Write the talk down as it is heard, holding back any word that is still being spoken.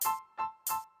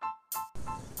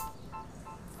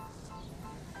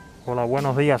Hola,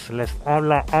 buenos días. Les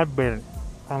habla Albert,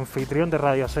 anfitrión de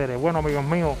RadioAsere. Bueno, amigos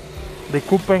míos,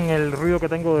 disculpen el ruido que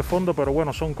tengo de fondo, pero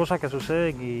bueno, son cosas que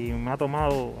suceden y me ha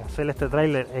tomado hacer este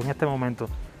tráiler en este momento.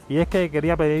 Y es que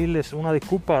quería pedirles una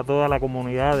disculpa a toda la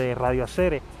comunidad de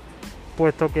RadioAsere,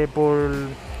 puesto que por,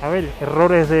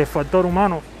 errores de factor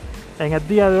humano, en el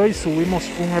día de hoy subimos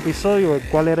un episodio, el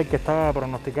cual era el que estaba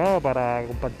pronosticado para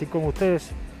compartir con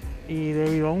ustedes, y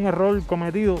debido a un error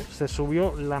cometido se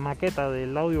subió la maqueta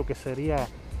del audio que sería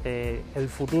el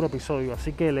futuro episodio,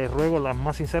 así que les ruego las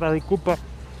más sinceras disculpas.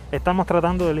 Estamos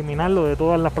tratando de eliminarlo de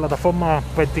todas las plataformas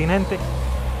pertinentes.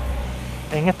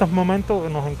 En estos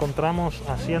momentos nos encontramos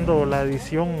haciendo la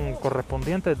edición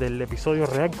correspondiente del episodio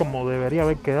real, como debería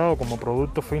haber quedado como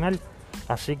producto final,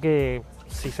 así que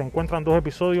si se encuentran dos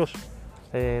episodios,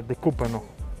 discúlpenos.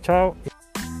 Chao.